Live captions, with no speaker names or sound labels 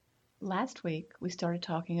Last week, we started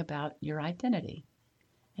talking about your identity,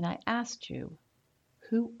 and I asked you,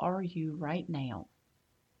 who are you right now?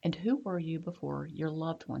 And who were you before your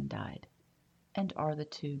loved one died? And are the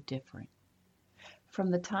two different? From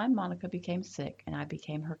the time Monica became sick and I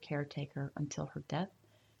became her caretaker until her death,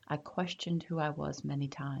 I questioned who I was many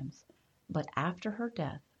times. But after her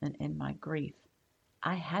death and in my grief,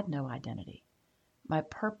 I had no identity. My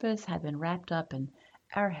purpose had been wrapped up in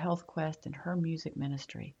our health quest and her music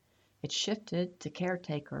ministry. It shifted to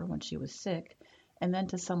caretaker when she was sick, and then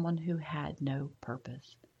to someone who had no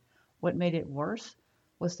purpose. What made it worse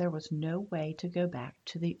was there was no way to go back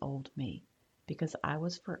to the old me because I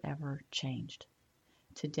was forever changed.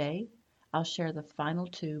 Today, I'll share the final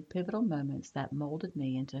two pivotal moments that molded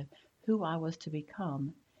me into who I was to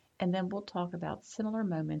become, and then we'll talk about similar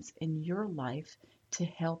moments in your life to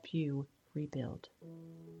help you rebuild.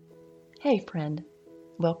 Hey, friend,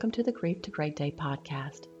 welcome to the Grief to Great Day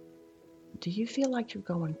podcast. Do you feel like you're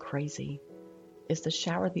going crazy? Is the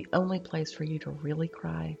shower the only place for you to really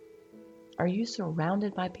cry? Are you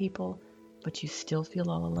surrounded by people, but you still feel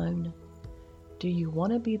all alone? Do you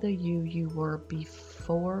want to be the you were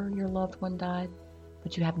before your loved one died,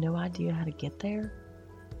 but you have no idea how to get there?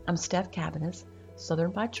 I'm Steph Cabanis,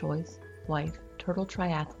 Southern by choice, wife, turtle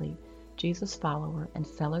triathlete, Jesus follower, and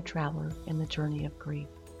fellow traveler in the journey of grief.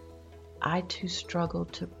 I too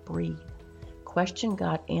struggled to breathe, questioned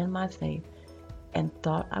God and my faith, and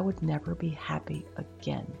thought I would never be happy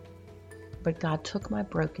again. But God took my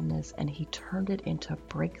brokenness and He turned it into a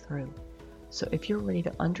breakthrough. So if you're ready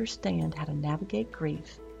to understand how to navigate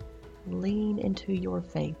grief, lean into your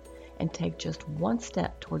faith and take just one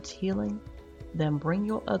step towards healing, then bring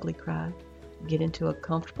your ugly cry, get into a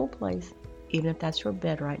comfortable place, even if that's your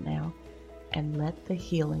bed right now, and let the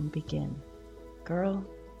healing begin. Girl,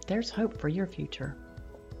 there's hope for your future.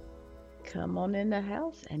 Come on in the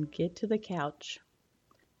house and get to the couch.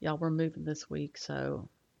 Y'all, we're moving this week, so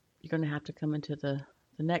you're going to have to come into the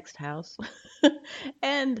next house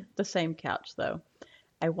and the same couch, though.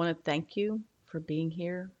 I want to thank you for being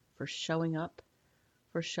here, for showing up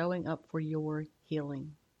for your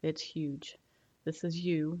healing. It's huge. This is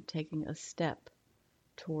you taking a step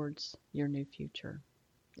towards your new future.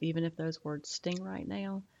 Even if those words sting right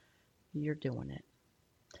now, you're doing it.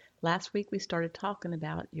 Last week we started talking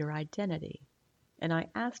about your identity, and I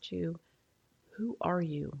asked you, who are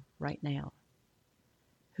you right now?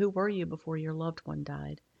 Who were you before your loved one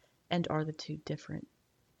died? And are the two different?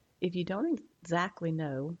 If you don't exactly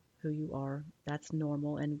know who you are, that's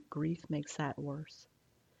normal, and grief makes that worse.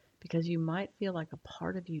 Because you might feel like a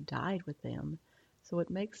part of you died with them, so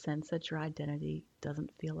it makes sense that your identity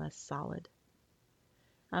doesn't feel as solid.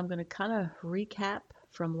 I'm going to kind of recap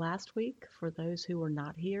from last week for those who were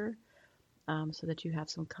not here, so that you have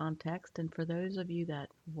some context. And for those of you that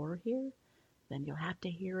were here, then you'll have to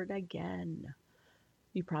hear it again.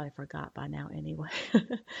 You probably forgot by now anyway.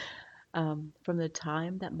 From the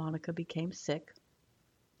time that Monica became sick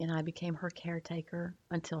and I became her caretaker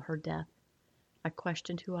until her death, I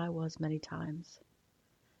questioned who I was many times.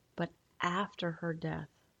 But after her death,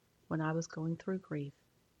 when I was going through grief,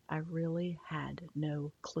 I really had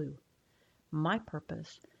no clue. My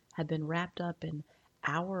purpose had been wrapped up in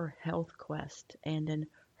our health quest and in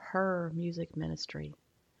her music ministry.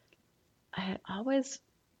 I had always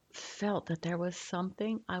felt that there was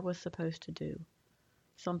something I was supposed to do,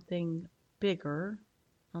 something bigger.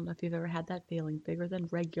 I don't know if you've ever had that feeling, bigger than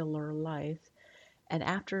regular life. And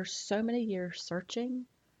after so many years searching,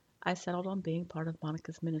 I settled on being part of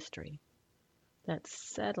Monica's ministry. That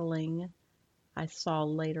settling I saw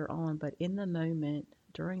later on, but in the moment,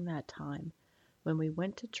 during that time, when we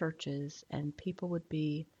went to churches and people would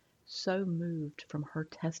be so moved from her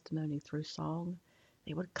testimony through song,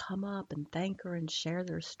 they would come up and thank her and share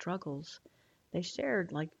their struggles. They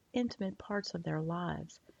shared like intimate parts of their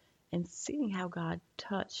lives. And seeing how God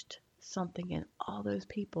touched something in all those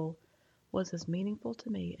people was as meaningful to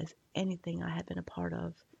me as anything I had been a part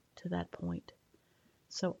of to that point.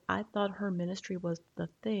 So I thought her ministry was the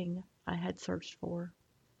thing I had searched for.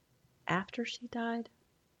 After she died,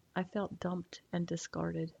 I felt dumped and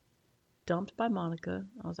discarded. Dumped by Monica.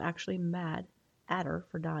 I was actually mad at her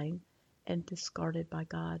for dying, and discarded by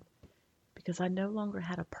God because I no longer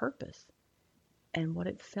had a purpose. And what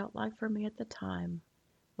it felt like for me at the time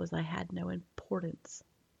was I had no importance.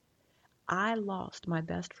 I lost my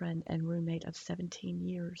best friend and roommate of 17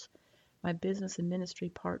 years, my business and ministry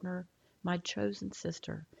partner, my chosen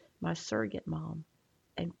sister, my surrogate mom,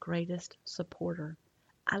 and greatest supporter.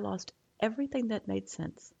 I lost everything that made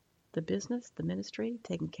sense. The business, the ministry,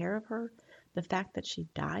 taking care of her, the fact that she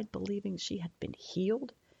died believing she had been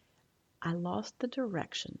healed. I lost the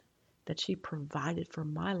direction that she provided for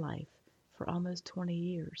my life for almost 20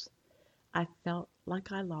 years, I felt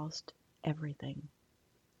like I lost everything.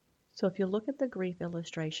 So if you look at the grief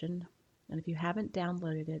illustration, and if you haven't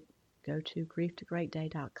downloaded it, go to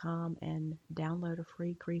grieftogreatday.com and download a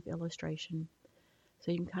free grief illustration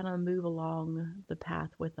so you can kind of move along the path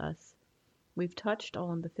with us. We've touched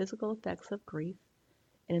on the physical effects of grief,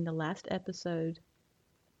 and in the last episode,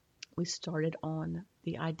 we started on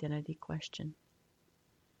the identity question.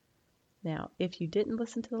 Now, if you didn't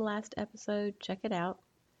listen to the last episode, check it out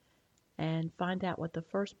and find out what the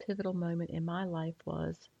first pivotal moment in my life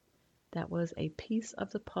was that was a piece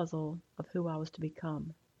of the puzzle of who I was to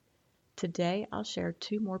become. Today, I'll share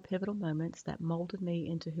 2 more pivotal moments that molded me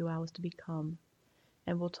into who I was to become,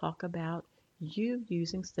 and we'll talk about you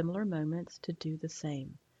using similar moments to do the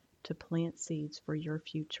same, to plant seeds for your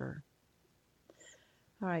future.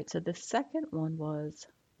 All right, so the second one was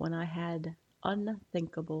when I had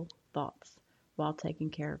unthinkable thoughts while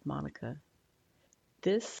taking care of Monica.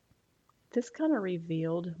 This kind of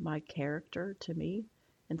revealed my character to me,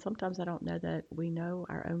 and sometimes I don't know that we know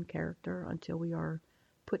our own character until we are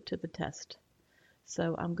put to the test.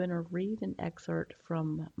 So I'm going to read an excerpt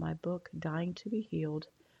from my book, Dying to Be Healed,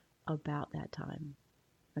 about that time.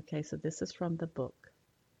 Okay, so this is from the book.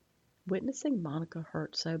 Witnessing Monica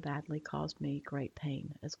hurt so badly caused me great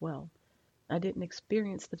pain as well. I didn't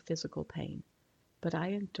experience the physical pain, but I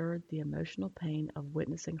endured the emotional pain of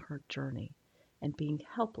witnessing her journey and being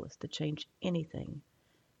helpless to change anything.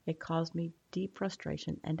 It caused me deep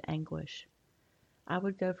frustration and anguish. I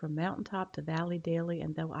would go from mountaintop to valley daily,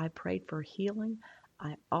 and though I prayed for healing,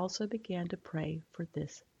 I also began to pray for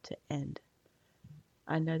this to end.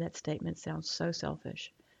 I know that statement sounds so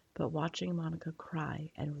selfish, but watching Monica cry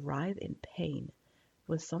and writhe in pain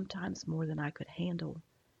was sometimes more than I could handle.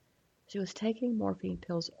 She was taking morphine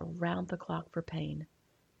pills around the clock for pain,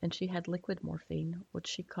 and she had liquid morphine, which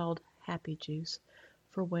she called happy juice,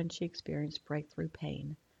 for when she experienced breakthrough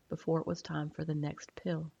pain before it was time for the next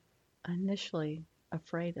pill. Initially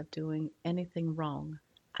afraid of doing anything wrong,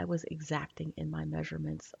 I was exacting in my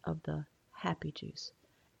measurements of the happy juice.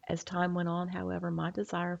 As time went on, however, my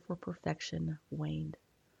desire for perfection waned.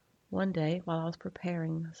 One day, while I was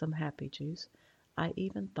preparing some happy juice, I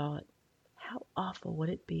even thought, how awful would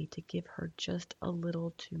it be to give her just a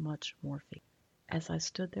little too much morphine? As I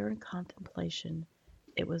stood there in contemplation,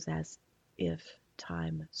 it was as if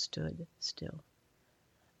time stood still.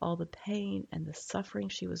 All the pain and the suffering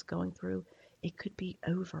she was going through, it could be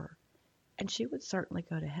over, and she would certainly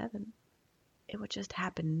go to heaven. It would just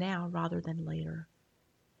happen now rather than later.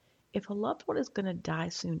 If a loved one is going to die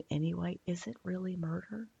soon anyway, is it really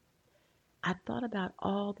murder? I thought about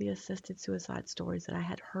all the assisted suicide stories that I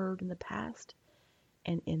had heard in the past,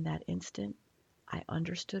 and in that instant, I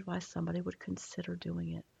understood why somebody would consider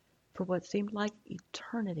doing it. For what seemed like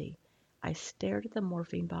eternity, I stared at the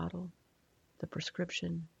morphine bottle, the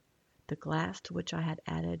prescription, the glass to which I had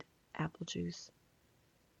added apple juice.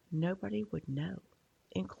 Nobody would know,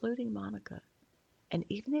 including Monica, and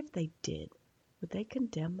even if they did, would they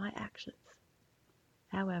condemn my actions?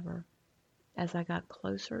 However, as I got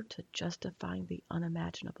closer to justifying the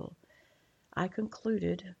unimaginable, I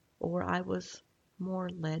concluded, or I was more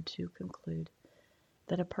led to conclude,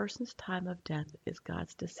 that a person's time of death is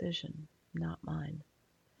God's decision, not mine.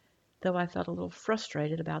 Though I felt a little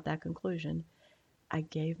frustrated about that conclusion, I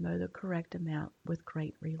gave Mo the correct amount with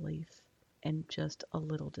great relief and just a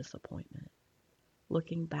little disappointment.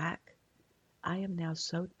 Looking back, I am now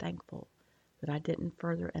so thankful that I didn't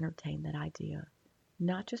further entertain that idea,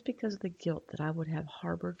 not just because of the guilt that I would have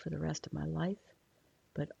harbored for the rest of my life,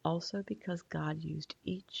 but also because God used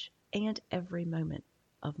each and every moment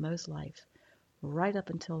of Mo's life right up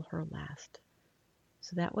until her last.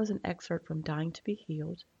 So that was an excerpt from Dying to Be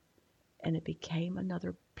Healed, and it became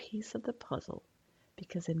another piece of the puzzle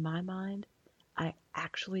because in my mind, I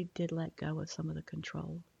actually did let go of some of the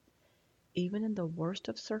control. Even in the worst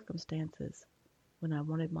of circumstances, when I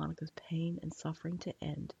wanted Monica's pain and suffering to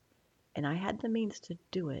end, and I had the means to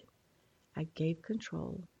do it, I gave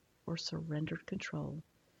control or surrendered control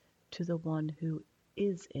to the one who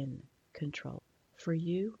is in control. For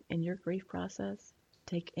you, in your grief process,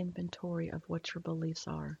 take inventory of what your beliefs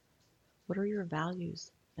are. What are your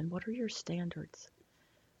values and what are your standards?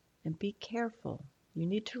 And be careful. You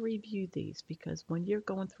need to review these because when you're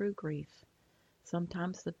going through grief,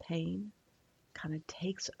 sometimes the pain kind of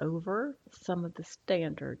takes over some of the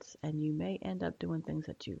standards and you may end up doing things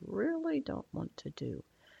that you really don't want to do.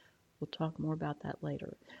 We'll talk more about that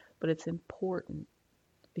later. But it's important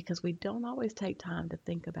because we don't always take time to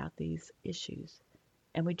think about these issues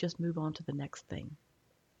and we just move on to the next thing.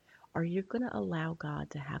 Are you going to allow God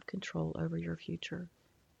to have control over your future,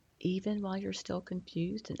 even while you're still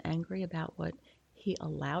confused and angry about what He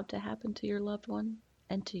allowed to happen to your loved one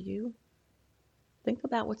and to you? Think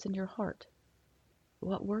about what's in your heart.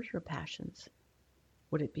 What were your passions?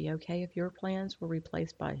 Would it be okay if your plans were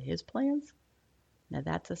replaced by His plans? Now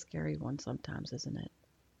that's a scary one sometimes, isn't it?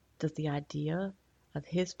 Does the idea of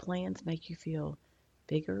His plans make you feel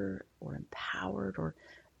bigger or empowered, or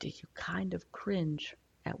do you kind of cringe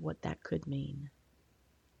at what that could mean?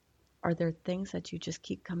 Are there things that you just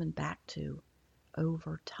keep coming back to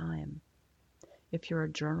over time? If you're a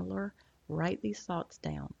journaler, write these thoughts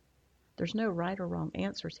down. There's no right or wrong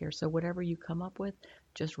answers here, so whatever you come up with,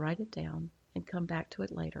 just write it down and come back to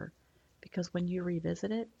it later, because when you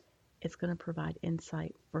revisit it, it's going to provide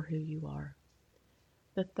insight for who you are.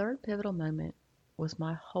 The third pivotal moment was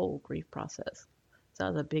my whole grief process. So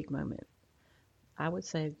that was a big moment. I would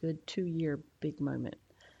say a good 2-year big moment.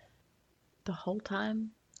 The whole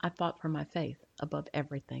time, I fought for my faith above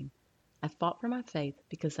everything. I fought for my faith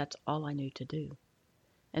because that's all I knew to do.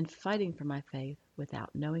 And fighting for my faith,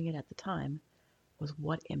 without knowing it at the time, was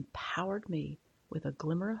what empowered me with a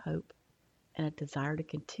glimmer of hope and a desire to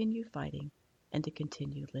continue fighting and to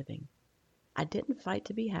continue living. I didn't fight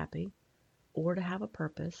to be happy or to have a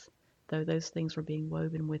purpose, though those things were being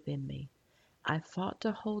woven within me. I fought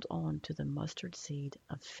to hold on to the mustard seed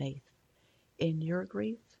of faith. In your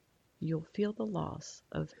grief, you'll feel the loss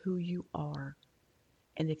of who you are.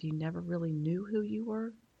 And if you never really knew who you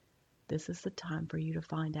were, this is the time for you to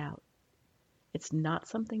find out. It's not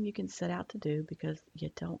something you can set out to do because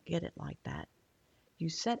you don't get it like that. You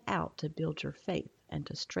set out to build your faith and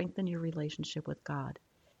to strengthen your relationship with God.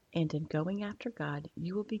 And in going after God,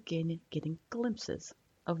 you will begin getting glimpses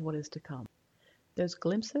of what is to come. Those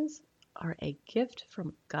glimpses are a gift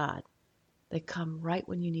from God. They come right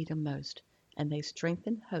when you need them most, and they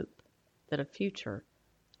strengthen hope that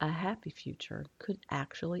a happy future, could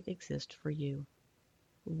actually exist for you.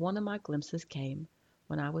 One of my glimpses came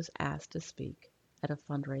when I was asked to speak at a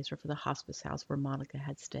fundraiser for the hospice house where Monica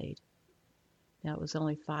had stayed. Now, it was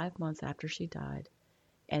only 5 months after she died,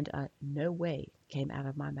 and a "no way" came out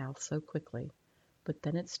of my mouth so quickly, but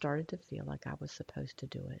then it started to feel like I was supposed to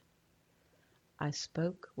do it. I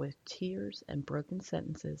spoke with tears and broken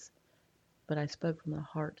sentences, but I spoke from the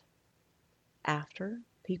heart. After,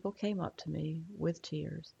 people came up to me with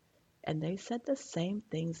tears, and they said the same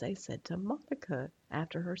things they said to Monica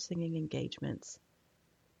after her singing engagements.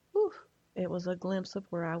 Whew, it was a glimpse of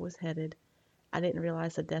where I was headed. I didn't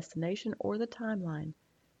realize the destination or the timeline,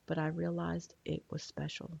 but I realized it was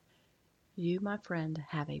special. You, my friend,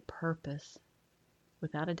 have a purpose.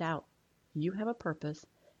 Without a doubt, you have a purpose,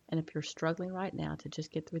 and if you're struggling right now to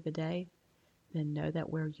just get through the day, then know that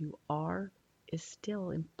where you are is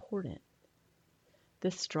still important.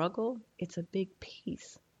 This struggle, it's a big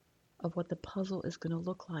piece of what the puzzle is going to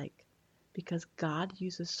look like, because God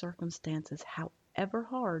uses circumstances, however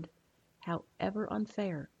hard, however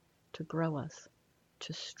unfair, to grow us,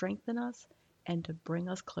 to strengthen us, and to bring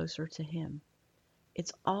us closer to Him.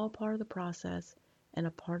 It's all part of the process and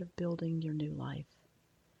a part of building your new life.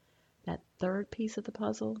 That third piece of the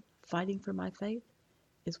puzzle, fighting for my faith,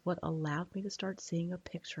 is what allowed me to start seeing a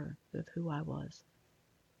picture of who I was.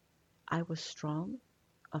 I was strong,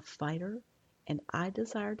 a fighter, and I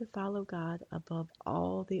desired to follow God above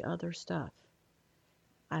all the other stuff.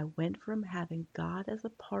 I went from having God as a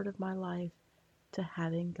part of my life to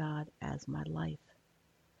having God as my life.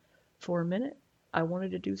 For a minute, I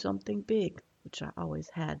wanted to do something big, which I always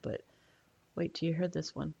had, but wait till you hear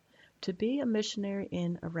this one. To be a missionary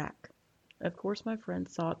in Iraq. Of course, my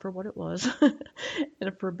friends saw it for what it was, and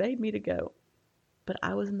it forbade me to go. But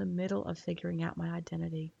I was in the middle of figuring out my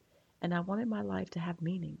identity, and I wanted my life to have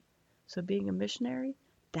meaning. So being a missionary,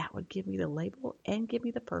 that would give me the label and give me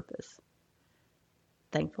the purpose.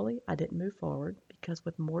 Thankfully, I didn't move forward because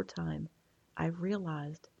with more time, I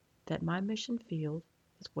realized that my mission field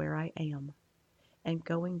is where I am, and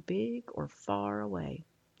going big or far away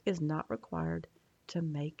is not required to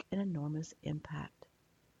make an enormous impact.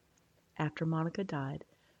 After Monica died,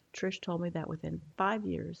 Trish told me that within 5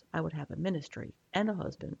 years I would have a ministry and a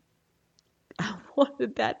husband. I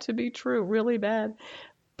wanted that to be true really bad,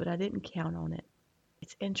 but I didn't count on it.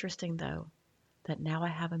 It's interesting, though, that now I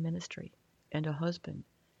have a ministry and a husband,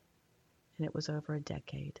 and it was over a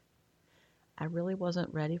decade. I really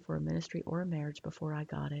wasn't ready for a ministry or a marriage before I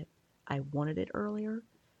got it. I wanted it earlier,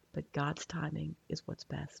 but God's timing is what's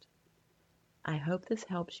best. I hope this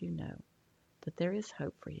helps you know that there is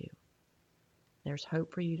hope for you. There's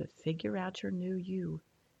hope for you to figure out your new you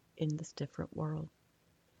in this different world.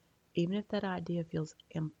 Even if that idea feels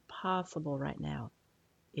impossible right now,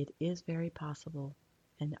 It is very possible,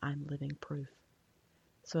 and I'm living proof.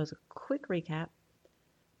 So as a quick recap,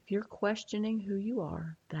 if you're questioning who you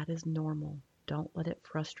are, that is normal. Don't let it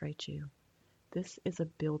frustrate you. This is a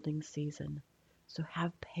building season, so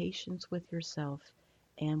have patience with yourself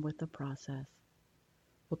and with the process.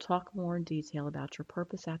 We'll talk more in detail about your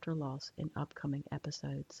purpose after loss in upcoming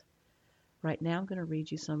episodes. Right now, I'm going to read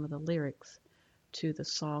you some of the lyrics to the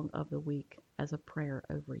Song of the Week as a prayer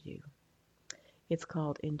over you. It's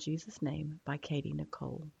called In Jesus' Name by Katie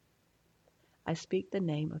Nicole. I speak the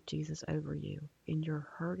name of Jesus over you. In your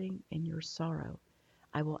hurting, in your sorrow,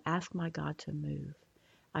 I will ask my God to move.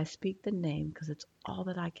 I speak the name because it's all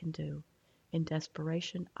that I can do. In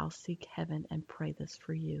desperation, I'll seek heaven and pray this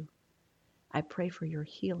for you. I pray for your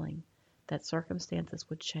healing, that circumstances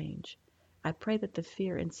would change. I pray that the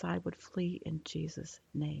fear inside would flee in Jesus'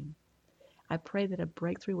 name. I pray that a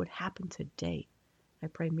breakthrough would happen today. I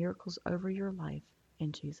pray miracles over your life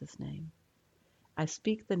in Jesus' name. I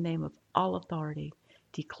speak the name of all authority,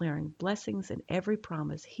 declaring blessings in every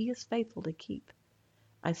promise He is faithful to keep.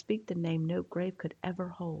 I speak the name no grave could ever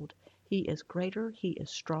hold. He is greater, He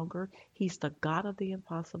is stronger, He's the God of the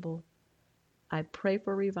impossible. I pray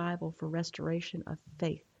for revival, for restoration of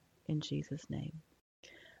faith in Jesus' name.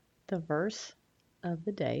 The verse of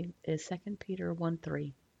the day is 2 Peter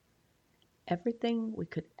 1:3. Everything we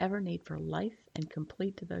could ever need for life and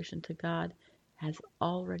complete devotion to God has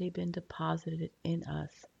already been deposited in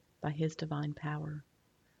us by His divine power.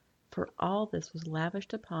 For all this was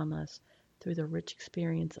lavished upon us through the rich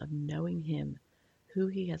experience of knowing Him, who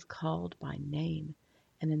He has called by name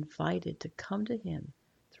and invited to come to Him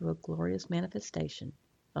through a glorious manifestation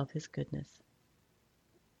of His goodness.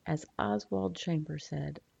 As Oswald Chambers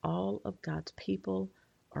said, all of God's people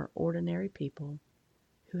are ordinary people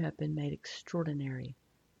who have been made extraordinary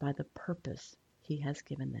by the purpose He has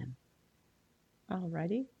given them.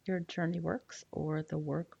 Alrighty, your journey works, or the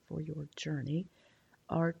work for your journey,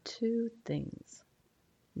 are two things.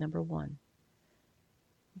 Number one,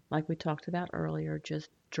 like we talked about earlier, just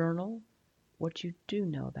journal what you do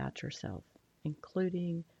know about yourself,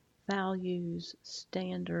 including values,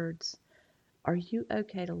 standards. Are you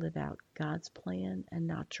okay to live out God's plan and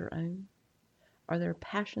not your own? Are there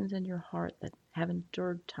passions in your heart that have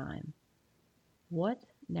endured time? What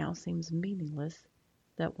now seems meaningless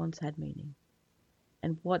that once had meaning?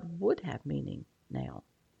 And what would have meaning now?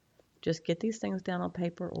 Just get these things down on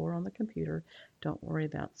paper or on the computer. Don't worry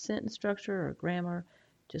about sentence structure or grammar.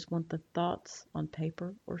 Just want the thoughts on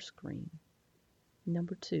paper or screen.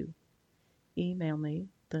 Number two, email me.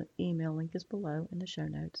 The email link is below in the show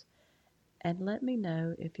notes. And let me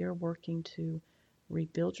know if you're working to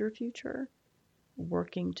rebuild your future,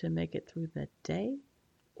 working to make it through the day,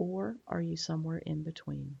 or are you somewhere in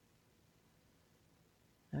between?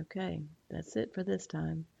 Okay, that's it for this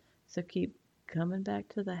time. So keep coming back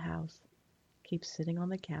to the house, keep sitting on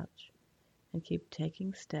the couch, and keep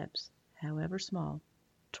taking steps, however small,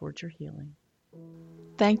 towards your healing.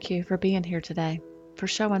 Thank you for being here today, for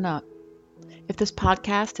showing up. If this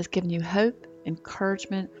podcast has given you hope,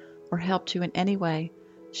 encouragement, or helped you in any way,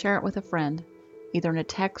 share it with a friend, either in a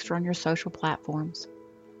text or on your social platforms.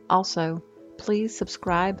 Also, please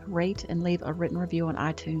subscribe, rate, and leave a written review on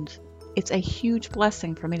iTunes. It's a huge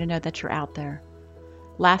blessing for me to know that you're out there.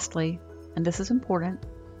 Lastly, and this is important,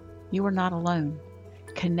 you are not alone.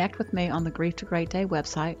 Connect with me on the Grief to Great Day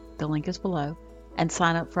website, the link is below, and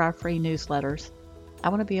sign up for our free newsletters. I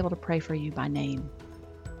want to be able to pray for you by name.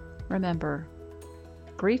 Remember,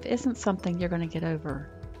 grief isn't something you're going to get over,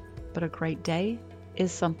 but a great day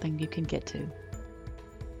is something you can get to.